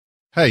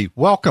Hey,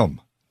 welcome.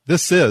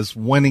 This is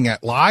Winning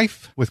at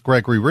Life with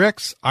Gregory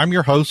Ricks. I'm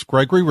your host,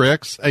 Gregory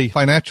Ricks, a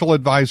financial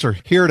advisor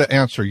here to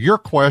answer your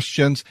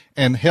questions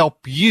and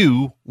help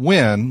you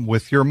win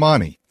with your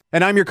money.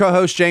 And I'm your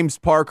co-host, James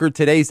Parker.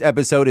 Today's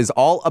episode is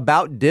all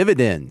about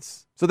dividends.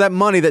 So that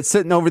money that's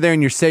sitting over there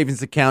in your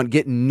savings account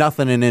getting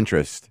nothing in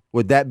interest,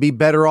 would that be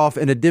better off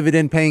in a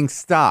dividend-paying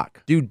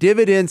stock? Do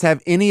dividends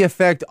have any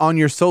effect on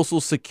your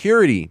Social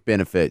Security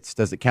benefits?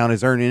 Does it count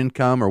as earned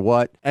income or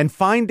what? And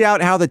find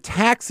out how the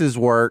taxes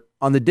work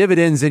on the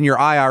dividends in your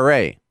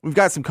IRA. We've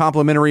got some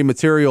complimentary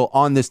material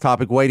on this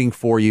topic waiting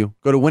for you.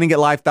 Go to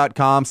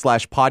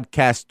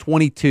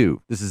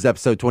winningatlife.com/podcast22. This is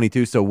episode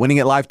 22, so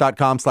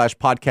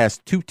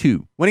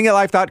winningatlife.com/podcast22.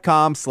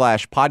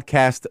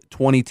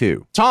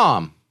 winningatlife.com/podcast22.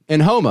 Tom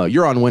in Houma,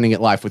 you're on Winning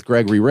at Life with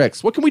Gregory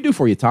Ricks. What can we do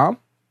for you, Tom?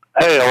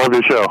 Hey, I love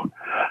your show.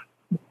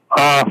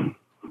 I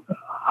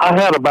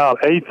had about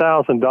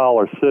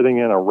 $8,000 sitting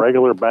in a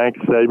regular bank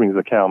savings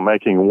account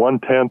making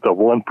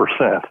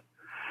 1/10%.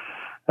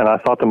 And I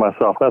thought to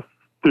myself, that's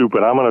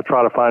stupid. I'm going to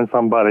try to find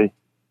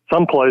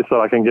someplace that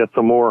I can get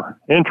some more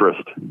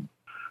interest.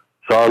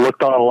 So I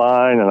looked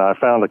online and I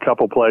found a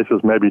couple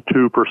places, maybe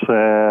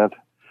 2%.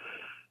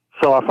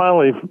 So I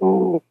finally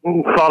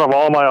thought of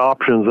all my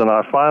options and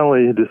I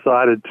finally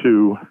decided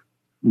to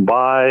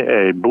buy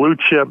a blue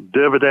chip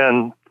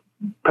dividend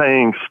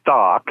paying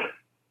stock.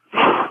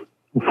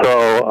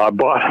 So I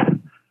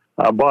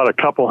bought a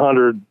couple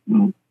hundred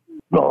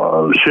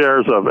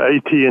shares of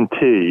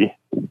AT&T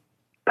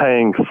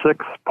paying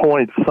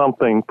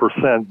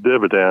 6-point-something%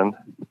 dividend.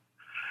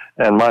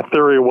 And my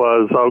theory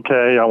was,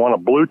 okay, I want a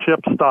blue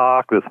chip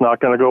stock that's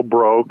not going to go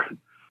broke.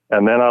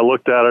 And then I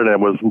looked at it and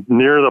it was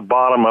near the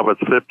bottom of its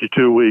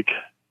 52-week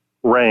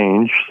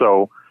range.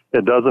 So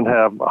it doesn't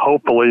have,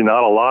 hopefully,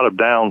 not a lot of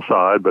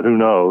downside, but who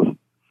knows.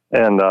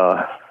 And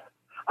I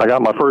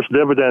got my first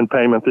dividend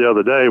payment the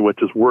other day,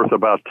 which is worth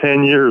about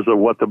 10 years of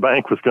what the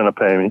bank was going to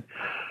pay me.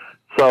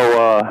 So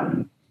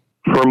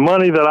for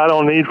money that I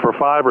don't need for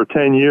 5 or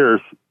 10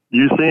 years,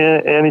 you see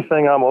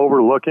anything I'm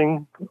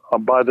overlooking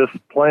by this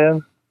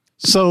plan?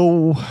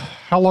 So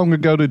how long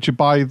ago did you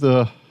buy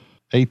the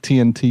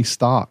AT&T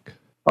stock?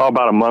 Oh,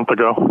 about a month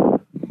ago.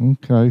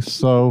 Okay,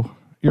 so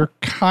you're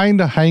kind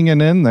of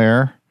hanging in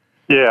there.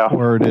 Yeah.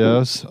 Where it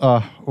is.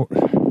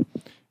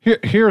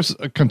 Here's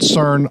a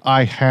concern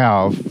I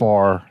have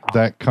for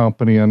that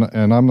company, and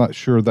I'm not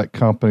sure that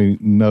company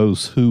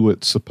knows who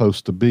it's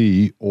supposed to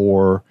be,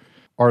 or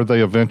are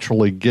they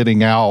eventually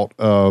getting out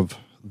of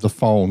the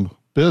phone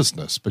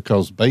business?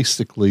 Because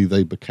basically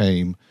they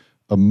became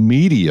a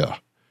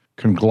media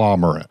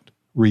conglomerate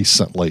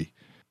recently,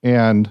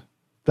 and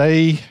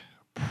they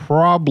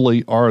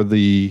probably are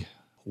the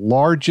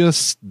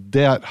largest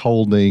debt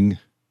holding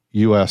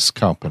U.S.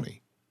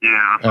 company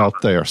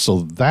out there.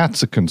 So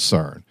that's a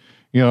concern.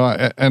 You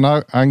know, and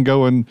I'm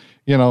going,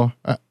 you know,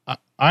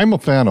 I'm a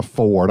fan of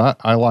Ford.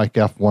 I like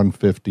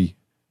F-150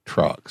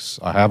 trucks.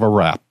 I have a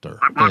Raptor.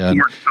 I bought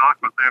Ford stock,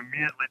 but they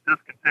immediately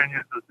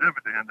discontinued the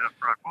dividend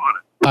after I bought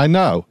it. I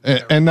know.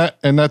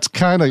 And that's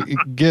kind of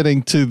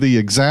getting to the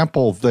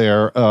example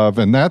there of,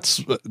 and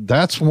that's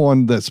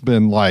one that's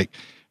been like,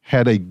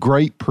 had a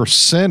great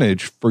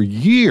percentage for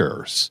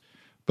years,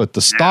 but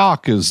the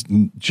stock is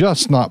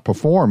just not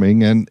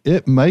performing, and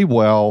it may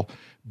well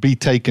be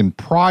taken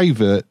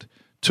private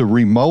to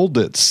remold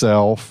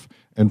itself,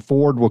 and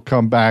Ford will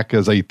come back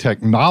as a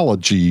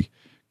technology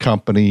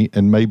company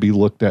and maybe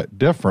looked at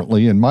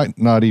differently and might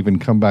not even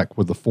come back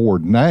with the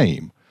Ford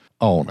name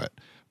on it.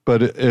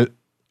 But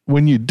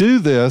when you do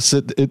this,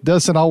 it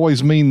doesn't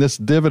always mean this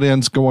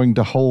dividend's going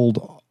to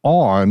hold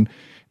on,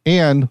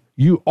 and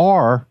you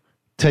are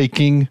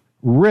taking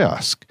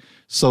risk.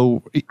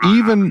 So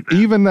even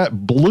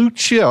that blue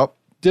chip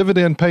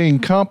dividend paying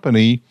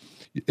company,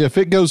 if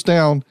it goes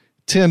down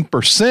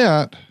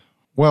 10%,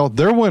 well,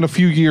 there went a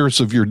few years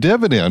of your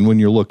dividend when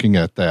you're looking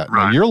at that.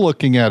 Right. Now you're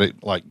looking at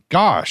it like,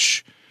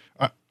 gosh,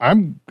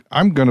 I'm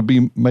going to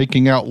be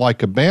making out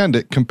like a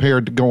bandit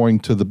compared to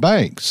going to the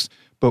banks.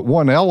 But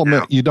one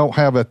element you don't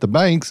have at the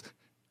banks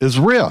is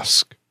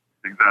risk.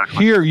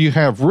 Exactly. Here you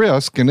have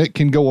risk and it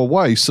can go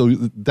away. So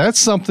that's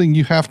something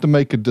you have to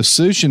make a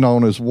decision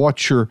on, is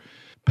what's your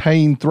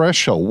pain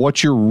threshold,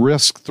 what's your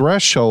risk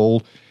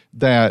threshold,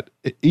 that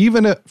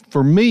even if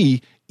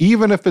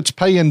it's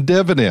paying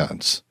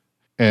dividends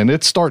and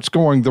it starts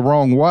going the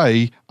wrong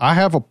way, I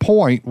have a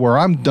point where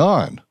I'm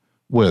done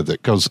with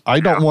it, because I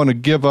don't want to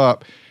give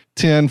up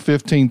 10,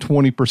 15,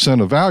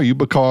 20% of value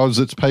because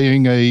it's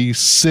paying a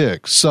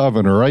 6,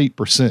 7, or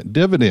 8%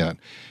 dividend.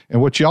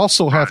 And what you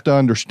also have to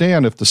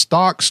understand, if the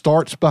stock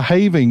starts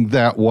behaving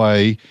that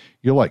way,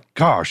 you're like,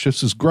 gosh,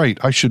 this is great,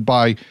 I should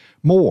buy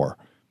more.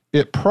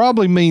 It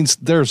probably means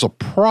there's a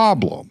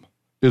problem,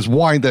 is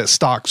why that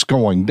stock's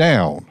going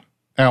down,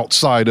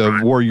 outside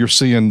of where you're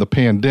seeing the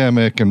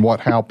pandemic and what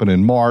happened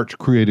in March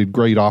created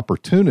great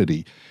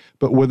opportunity.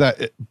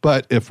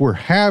 But if we're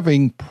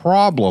having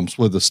problems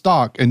with the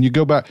stock, and you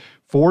go back,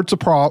 Ford's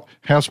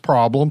has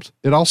problems.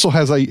 It also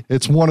has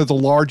it's one of the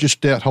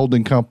largest debt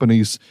holding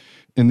companies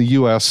in the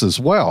U.S. as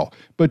well.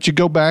 But you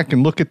go back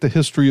and look at the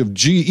history of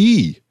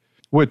GE,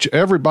 which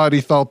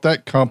everybody thought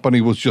that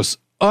company was just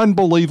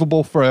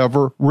unbelievable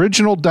forever,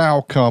 original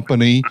Dow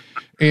company,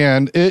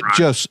 and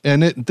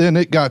then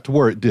it got to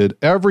where it did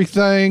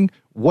everything.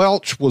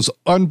 Welch was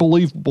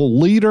unbelievable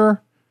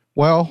leader.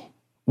 Well,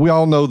 we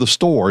all know the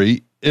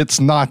story. It's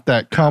not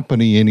that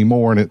company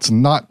anymore, and it's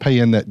not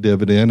paying that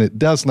dividend. It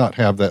does not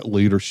have that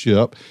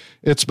leadership.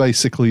 It's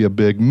basically a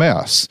big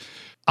mess.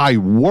 I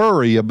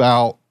worry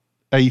about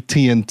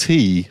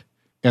AT&T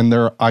and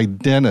their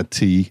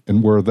identity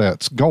and where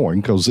that's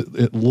going, because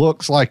it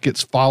looks like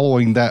it's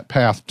following that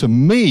path to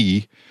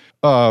me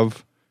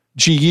of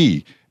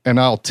GE. And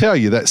I'll tell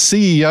you, that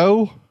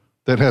CEO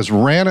that has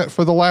ran it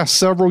for the last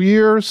several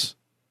years,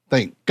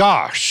 thank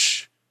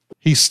gosh,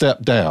 he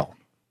stepped down.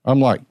 I'm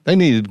like, they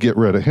needed to get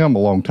rid of him a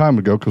long time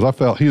ago, because I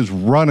felt he was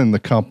running the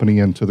company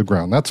into the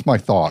ground. That's my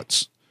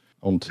thoughts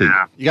on T.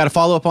 Yeah. You got to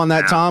follow up on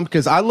that, Tom,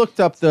 because I looked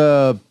up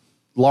the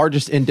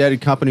largest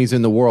indebted companies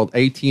in the world.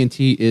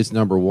 AT&T is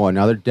number one.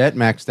 Now, their debt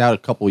maxed out a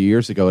couple of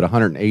years ago at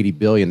 $180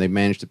 billion. They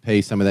managed to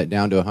pay some of that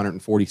down to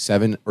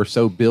 $147 or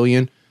so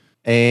billion.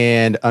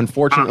 And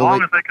unfortunately, as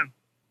long as they can.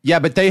 Yeah,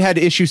 but they had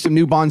to issue some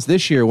new bonds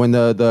this year when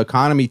the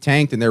economy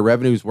tanked and their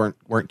revenues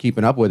weren't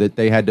keeping up with it.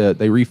 They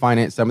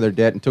refinanced some of their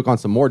debt and took on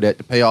some more debt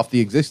to pay off the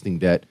existing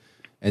debt.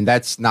 And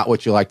that's not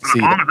what you like to see.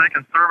 As long as they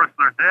can service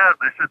their debt,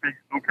 they should be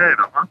okay,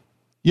 though, huh?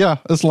 Yeah,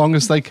 as long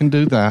as they can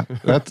do that.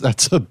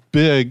 That's a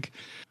big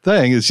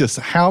thing. It's just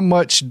how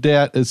much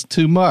debt is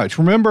too much.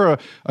 Remember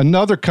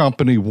another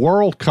company,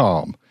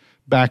 WorldCom,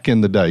 back in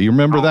the day. You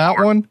remember that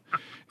one?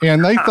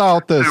 And they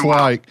thought this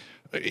like,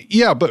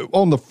 yeah, but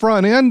on the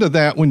front end of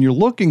that, when you're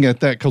looking at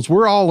that, because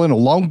we're all in a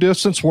long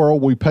distance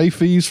world, we pay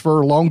fees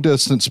for long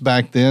distance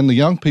back then. The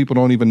young people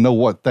don't even know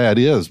what that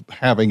is,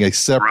 having a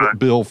separate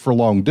bill for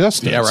long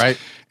distance. Yeah, right.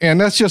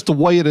 And that's just the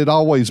way it had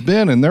always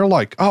been. And they're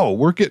like, oh,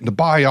 we're getting to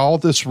buy all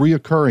this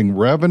reoccurring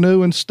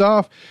revenue and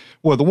stuff.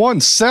 Well, the one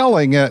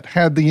selling it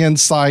had the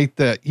insight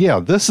that, yeah,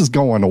 this is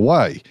going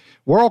away.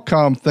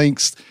 WorldCom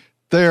thinks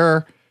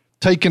they're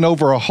taking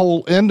over a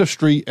whole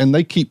industry, and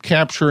they keep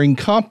capturing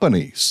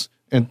companies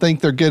and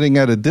think they're getting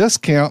at a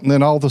discount, and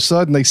then all of a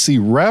sudden they see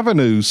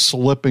revenues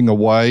slipping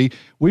away.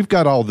 We've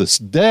got all this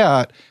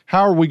debt.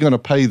 How are we going to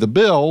pay the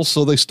bills?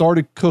 So they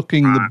started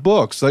cooking the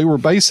books. They were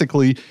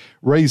basically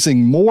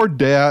raising more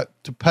debt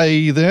to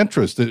pay the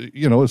interest.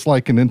 It's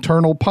like an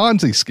internal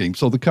Ponzi scheme.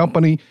 So the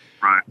company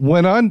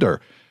went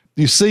under.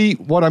 You see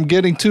what I'm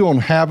getting to on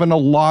having a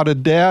lot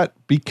of debt?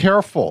 Be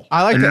careful.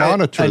 I like and to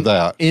monitor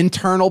that.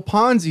 Internal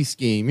Ponzi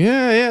scheme.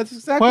 Yeah, that's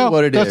exactly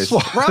what it is.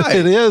 That's what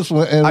it is.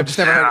 And I've just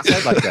never heard it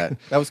said like that.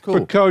 That was cool.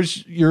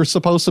 Because you're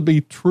supposed to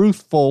be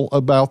truthful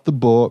about the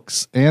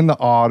books and the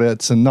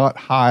audits, and not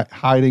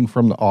hiding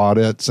from the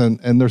audits.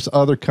 And there's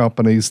other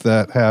companies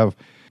that have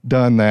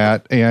done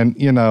that. And,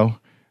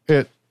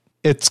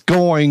 it's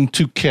going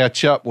to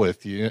catch up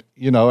with you,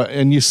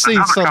 and you see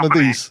some of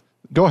these.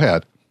 Go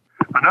ahead.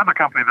 Another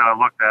company that I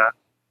looked at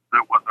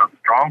that was a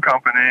strong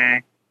company,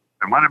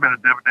 there might have been a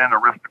dividend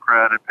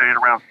aristocrat. It paid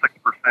around 6%,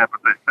 but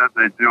they said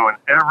they're doing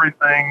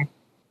everything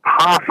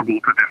possible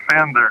to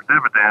defend their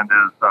dividend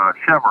is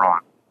Chevron.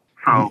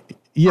 So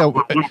yeah, a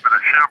little bit of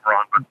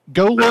Chevron, but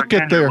go look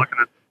at their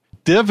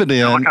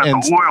dividend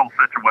and the oil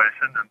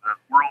situation, and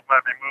the world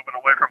might be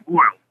moving away from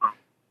oil. So.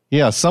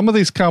 Yeah, some of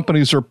these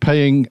companies are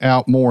paying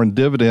out more in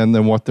dividend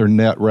than what their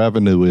net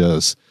revenue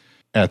is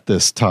at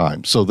this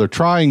time. So they're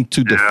trying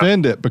to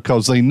defend it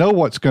because they know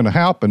what's going to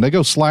happen. They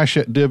go slash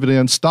that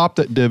dividend, stop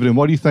that dividend.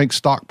 What do you think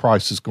stock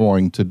price is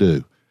going to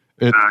do?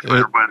 Everybody's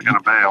going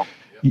to bail.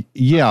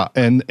 Yeah,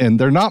 and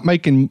they're not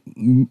making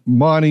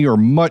money or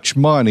much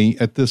money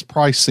at this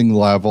pricing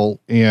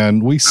level.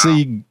 And we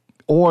see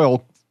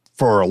oil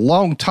for a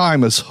long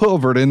time has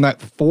hovered in that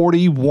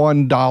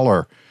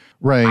 $41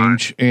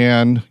 range. Right.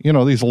 And,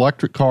 these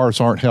electric cars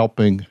aren't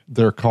helping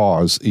their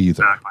cause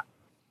either. Exactly.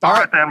 All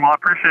right, then. Well, I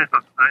appreciate the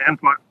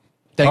input.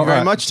 Thank you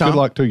very much, Tom. Good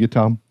luck to you,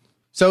 Tom.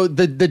 So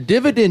the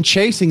dividend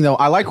chasing, though,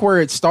 I like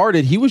where it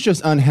started. He was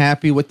just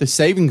unhappy with the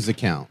savings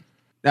account.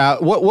 Now,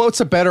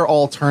 what's a better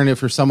alternative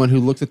for someone who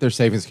looks at their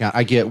savings account?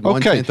 I get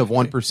 1/10 of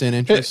 1%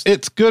 interest.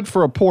 It's good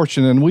for a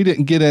portion, and we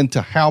didn't get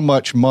into how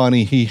much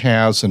money he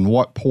has and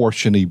what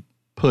portion he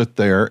put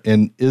there,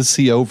 and is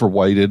he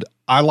overweighted.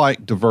 I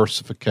like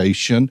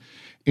diversification.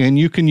 And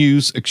you can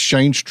use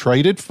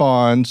exchange-traded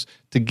funds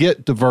to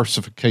get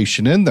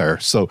diversification in there.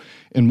 So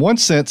in one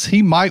sense,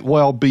 he might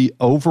well be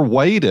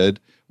overweighted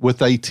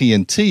with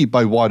AT&T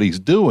by what he's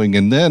doing.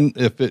 And then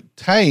if it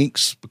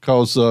tanks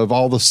because of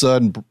all of a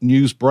sudden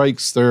news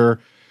breaks, they're,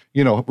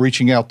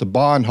 reaching out to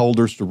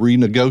bondholders to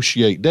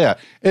renegotiate debt,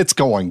 it's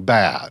going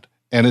bad.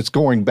 And it's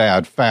going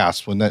bad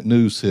fast. When that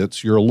news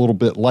hits, you're a little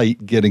bit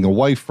late getting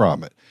away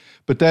from it.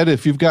 But that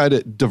if you've got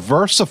a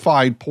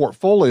diversified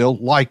portfolio,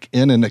 like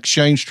in an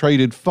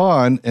exchange-traded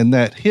fund, and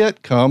that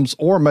hit comes,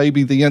 or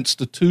maybe the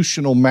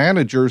institutional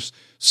managers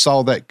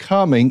saw that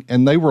coming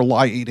and they were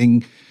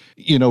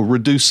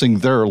reducing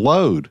their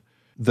load,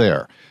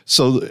 there.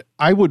 So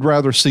I would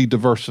rather see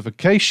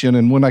diversification.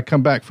 And when I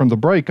come back from the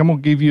break, I'm going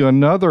to give you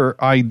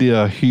another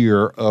idea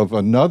here of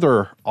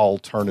another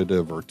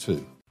alternative or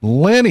two.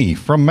 Lenny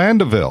from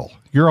Mandeville,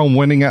 you're on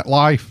Winning at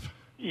Life.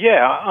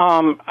 Yeah,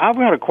 I've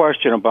got a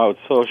question about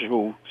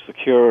Social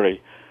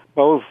Security.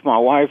 Both my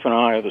wife and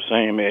I are the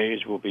same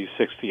age. We'll be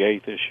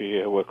 68 this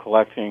year. We're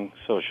collecting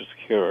Social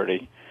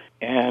Security.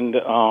 And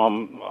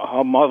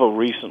her mother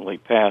recently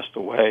passed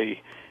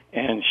away,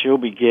 and she'll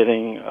be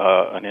getting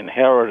an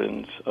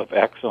inheritance of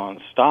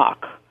Exxon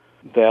stock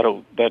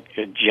that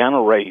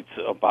generates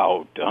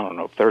about,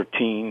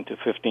 $13,000 to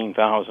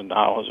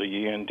 $15,000 a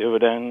year in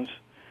dividends.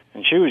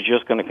 And she was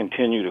just going to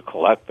continue to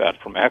collect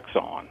that from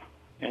Exxon.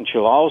 And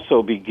she'll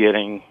also be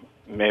getting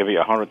maybe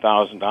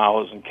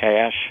 $100,000 in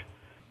cash.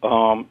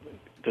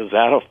 Does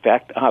that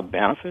affect our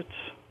benefits?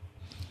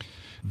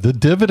 The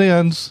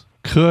dividends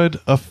could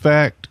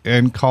affect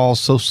and cause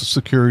Social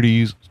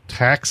Security's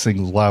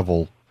taxing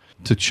level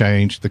to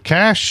change. The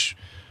cash,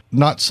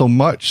 not so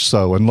much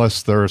so,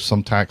 unless there's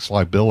some tax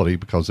liability,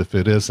 because if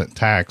it isn't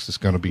taxed, it's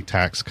going to be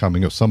tax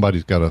coming up.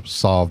 Somebody's got to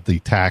solve the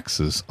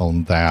taxes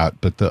on that.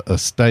 But the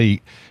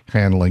estate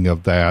handling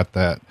of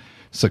that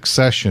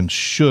succession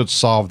should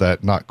solve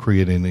that, not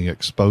create any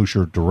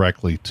exposure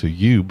directly to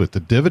you. But the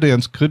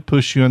dividends could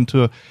push you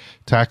into a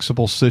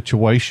taxable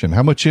situation.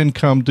 How much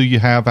income do you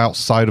have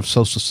outside of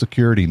Social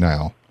Security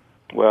now?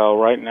 Well,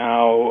 right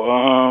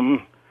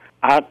now,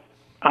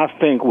 I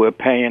think we're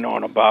paying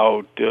on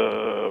about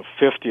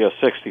 50 or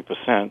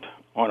 60%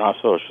 on our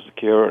Social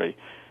Security.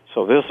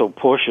 So this will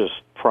push us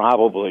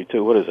probably to,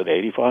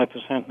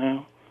 85%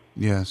 now?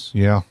 Yes.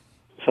 Yeah.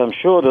 So I'm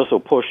sure this will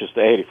push us to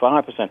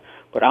 85%.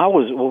 But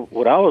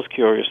what I was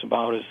curious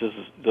about is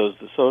does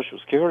the Social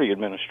Security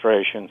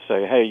Administration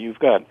say, hey, you've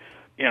got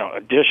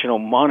additional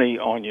money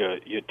on your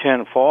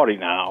 1040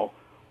 now,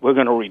 we're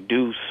going to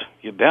reduce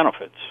your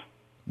benefits?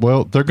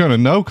 Well, they're going to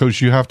know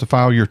because you have to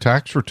file your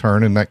tax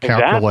return, and that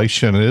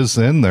calculation is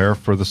in there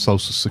for the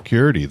Social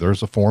Security.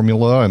 There's a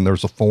formula and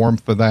there's a form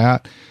for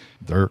that.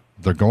 They're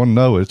going to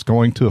know it's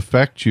going to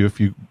affect you if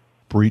you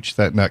breach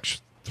that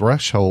next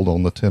threshold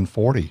on the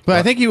 1040. But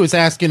I think he was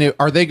asking,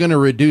 are they going to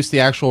reduce the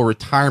actual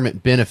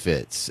retirement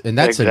benefits? And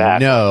that's a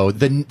no.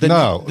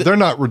 No, they're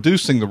not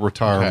reducing the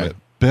retirement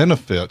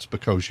benefits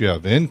because you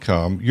have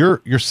income.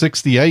 You're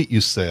 68,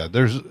 you said.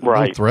 There's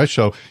no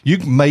threshold. You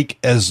can make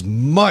as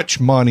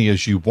much money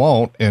as you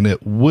want, and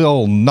it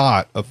will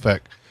not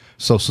affect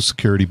Social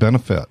Security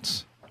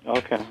benefits.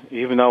 Okay.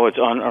 Even though it's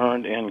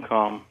unearned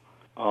income,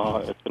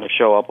 it's going to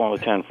show up on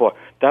the 1040.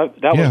 That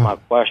was my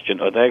question.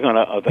 Are they going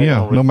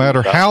to no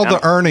matter how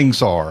the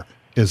earnings are,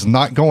 is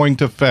not going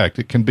to affect.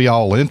 It can be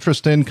all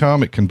interest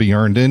income. It can be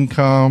earned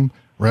income,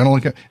 rental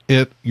income.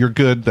 You're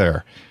good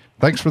there.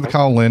 Thanks for the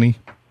call, Lenny.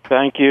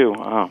 Thank you.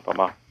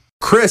 Bye-bye.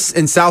 Chris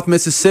in South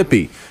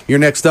Mississippi, you're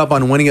next up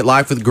on Winning at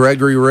Life with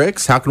Gregory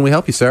Ricks. How can we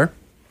help you, sir?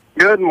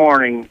 Good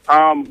morning.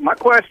 My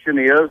question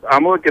is,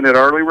 I'm looking at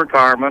early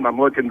retirement. I'm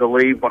looking to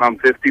leave when I'm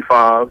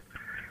 55,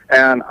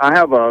 and I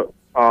have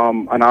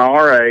an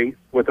IRA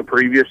with a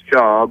previous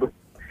job,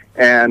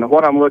 and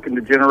what I'm looking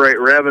to generate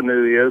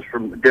revenue is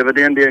from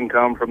dividend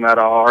income from that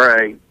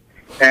IRA.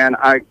 And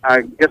I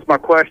guess my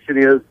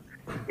question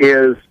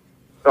is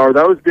are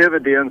those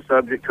dividends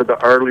subject to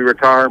the early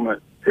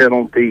retirement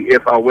penalty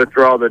if I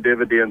withdraw the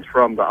dividends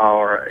from the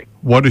IRA?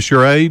 What is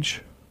your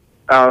age?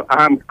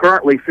 I'm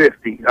currently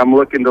 50. I'm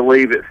looking to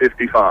leave at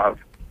 55.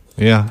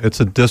 Yeah, it's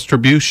a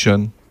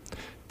distribution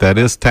that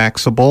is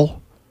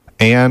taxable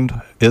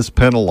and is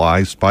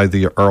penalized by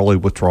the early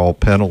withdrawal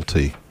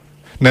penalty.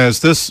 Now, is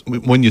this,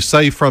 when you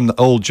say from the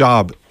old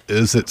job,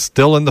 is it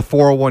still in the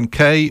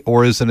 401k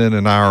or is it in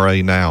an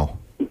IRA now?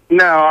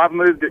 No, I've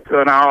moved it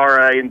to an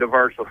IRA and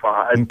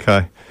diversified.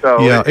 Okay.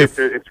 So yeah,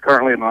 it's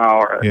currently in an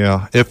IRA.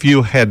 Yeah. If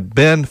you had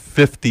been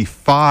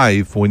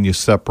 55 when you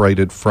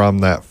separated from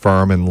that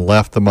firm and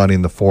left the money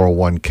in the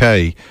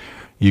 401k,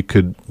 you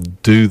could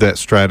do that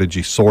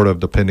strategy sort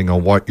of depending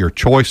on what your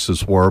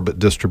choices were, but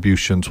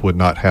distributions would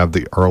not have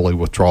the early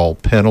withdrawal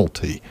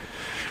penalty.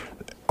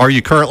 Are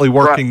you currently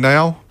working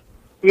now?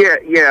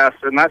 Yes,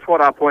 and that's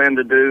what I plan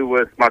to do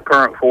with my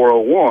current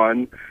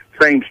 401,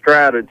 same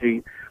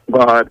strategy.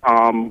 But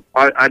I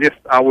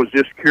was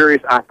just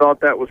curious. I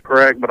thought that was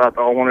correct, but I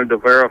wanted to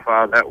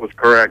verify that was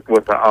correct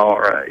with the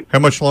IRA. How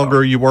much longer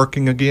are you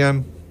working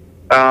again?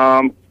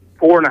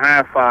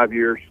 4.5, 5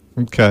 years.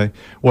 Okay.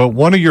 Well,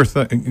 one of your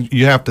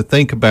you have to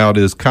think about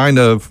is kind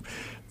of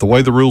the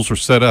way the rules are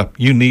set up.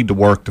 You need to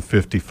work to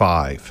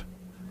 55.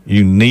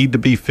 You need to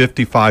be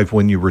 55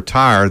 when you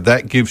retire.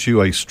 That gives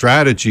you a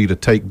strategy to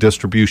take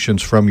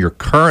distributions from your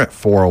current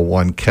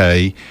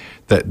 401k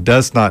that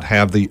does not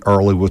have the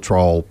early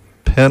withdrawal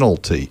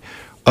penalty.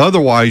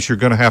 Otherwise, you're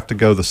going to have to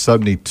go the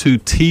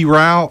 72T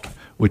route,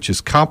 which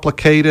is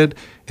complicated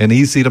and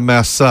easy to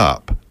mess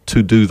up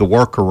to do the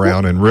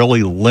workaround and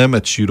really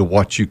limits you to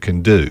what you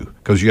can do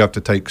because you have to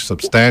take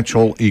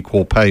substantial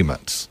equal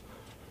payments.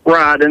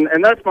 Right,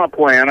 and that's my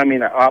plan. I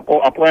mean,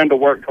 I plan to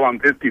work till I'm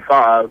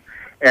 55,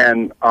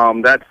 And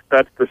that's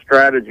the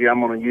strategy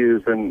I'm going to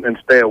use and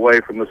stay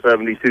away from the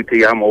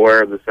 72T. I'm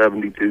aware of the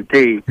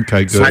 72T.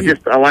 Okay,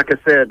 good. Like I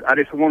said, I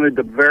just wanted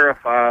to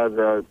verify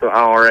the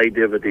IRA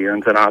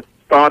dividends, and I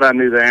thought I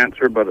knew the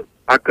answer, but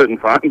I couldn't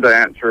find the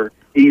answer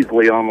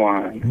easily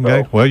online.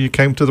 Okay, well, you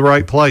came to the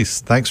right place.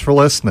 Thanks for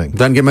listening.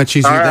 Doesn't get much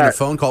easier than a right.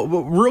 phone call.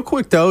 Well, real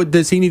quick, though,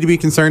 does he need to be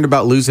concerned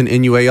about losing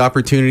NUA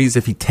opportunities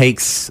if he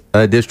takes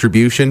a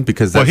distribution?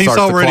 Because that Well, he's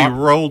starts the already clock?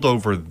 rolled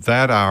over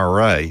that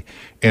IRA,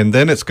 and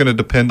then it's going to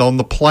depend on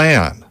the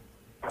plan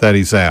that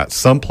he's at.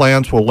 Some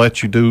plans will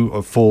let you do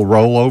a full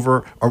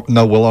rollover, or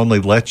no, will only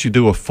let you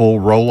do a full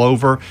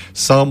rollover.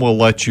 Some will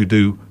let you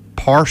do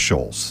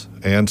partials,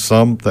 and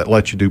some that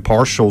let you do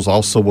partials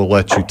also will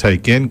let you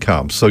take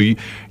income. So you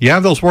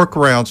have those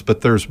workarounds, but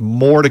there's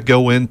more to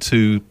go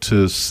into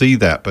to see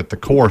that. But the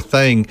core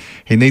thing,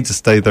 he needs to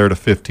stay there to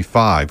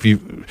 55. You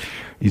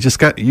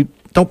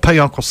don't pay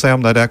Uncle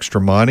Sam that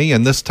extra money,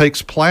 and this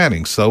takes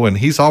planning. So, and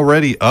he's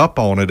already up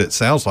on it. It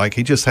sounds like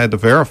he just had to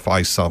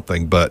verify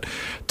something, but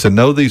to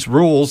know these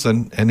rules,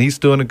 and he's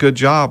doing a good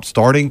job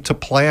starting to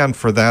plan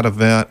for that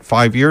event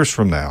 5 years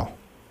from now.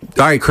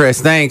 All right,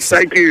 Chris, thanks.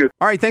 Thank you.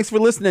 All right, thanks for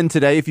listening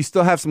today. If you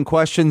still have some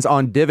questions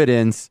on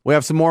dividends, we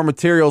have some more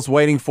materials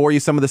waiting for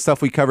you. Some of the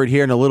stuff we covered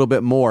here and a little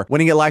bit more.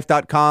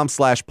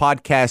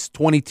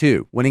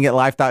 winningatlife.com/podcast22.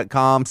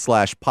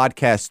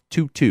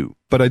 winningatlife.com/podcast22.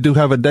 But I do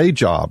have a day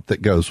job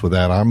that goes with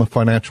that. I'm a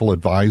financial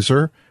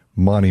advisor,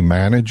 money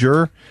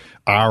manager,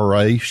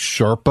 IRA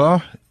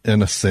Sherpa,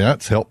 in a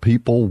sense, help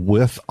people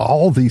with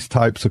all these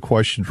types of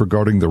questions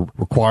regarding the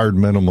required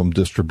minimum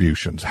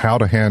distributions, how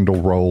to handle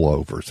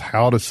rollovers,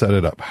 how to set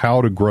it up,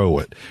 how to grow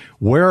it.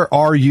 Where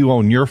are you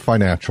on your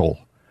financial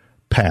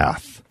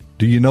path?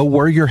 Do you know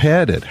where you're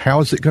headed?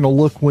 How is it going to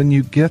look when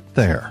you get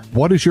there?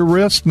 What is your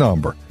risk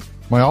number?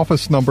 My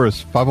office number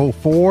is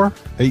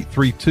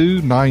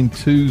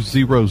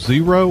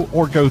 504-832-9200,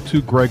 or go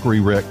to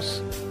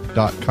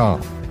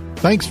GregoryRicks.com.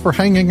 Thanks for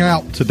hanging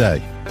out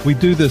today. We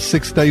do this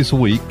 6 days a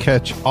week.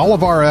 Catch all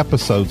of our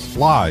episodes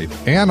live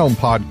and on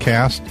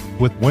podcast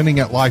with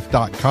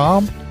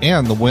winningatlife.com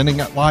and the Winning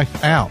at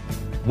Life app.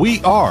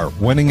 We are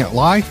Winning at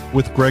Life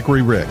with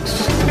Gregory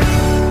Ricks.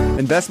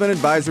 Investment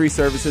advisory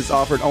services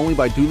offered only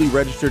by duly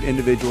registered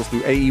individuals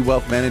through AE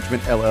Wealth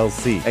Management,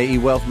 LLC. AE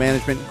Wealth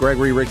Management,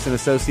 Gregory Ricks &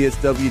 Associates,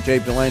 W.J.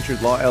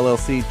 Blanchard Law,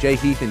 LLC, J.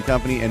 Heath &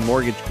 Company, and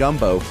Mortgage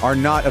Gumbo are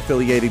not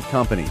affiliated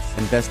companies.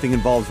 Investing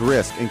involves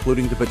risk,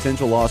 including the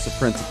potential loss of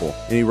principal.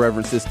 Any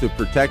references to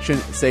protection,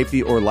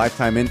 safety, or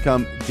lifetime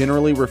income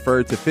generally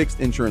refer to fixed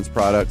insurance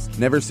products,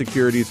 never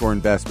securities or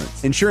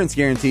investments. Insurance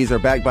guarantees are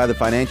backed by the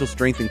financial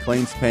strength and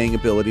claims-paying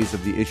abilities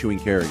of the issuing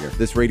carrier.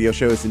 This radio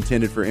show is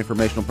intended for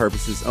informational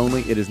purposes only.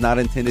 It is not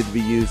intended to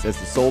be used as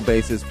the sole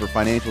basis for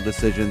financial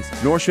decisions,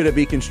 nor should it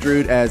be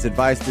construed as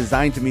advice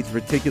designed to meet the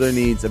particular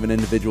needs of an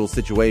individual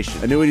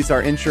situation. Annuities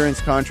are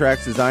insurance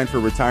contracts designed for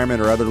retirement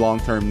or other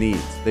long-term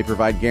needs. They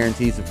provide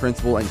guarantees of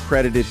principal and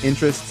credited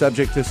interest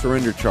subject to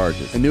surrender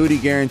charges. Annuity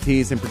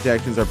guarantees and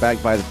protections are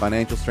backed by the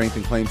financial strength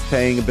and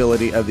claims-paying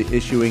ability of the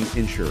issuing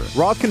insurer.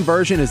 Roth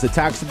conversion is a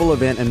taxable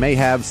event and may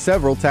have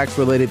several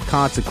tax-related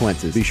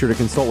consequences. Be sure to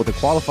consult with a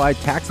qualified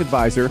tax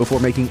advisor before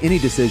making any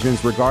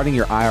decisions regarding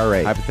your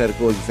IRA.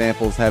 Hypothetical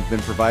examples have been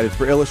provided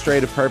for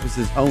illustrative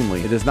purposes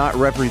only. It does not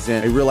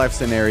represent a real-life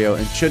scenario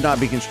and should not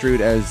be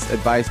construed as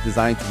advice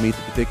designed to meet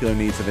the particular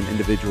needs of an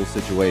individual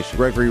situation.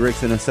 Gregory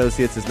Ricks &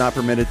 Associates is not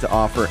permitted to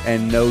offer,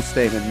 and no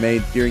statement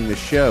made during the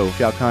show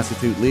shall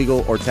constitute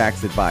legal or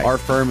tax advice. Our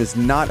firm is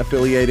not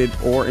affiliated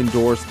or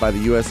endorsed by the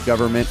U.S.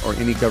 government or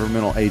any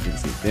governmental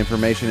agency. The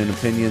information and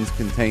opinions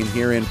contained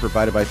herein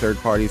provided by third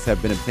parties have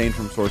been obtained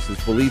from sources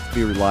believed to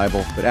be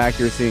reliable, but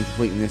accuracy and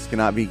completeness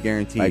cannot be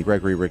guaranteed by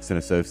Gregory Ricks &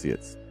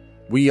 Associates.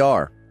 We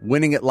are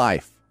Winning at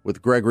Life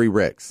with Gregory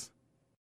Ricks.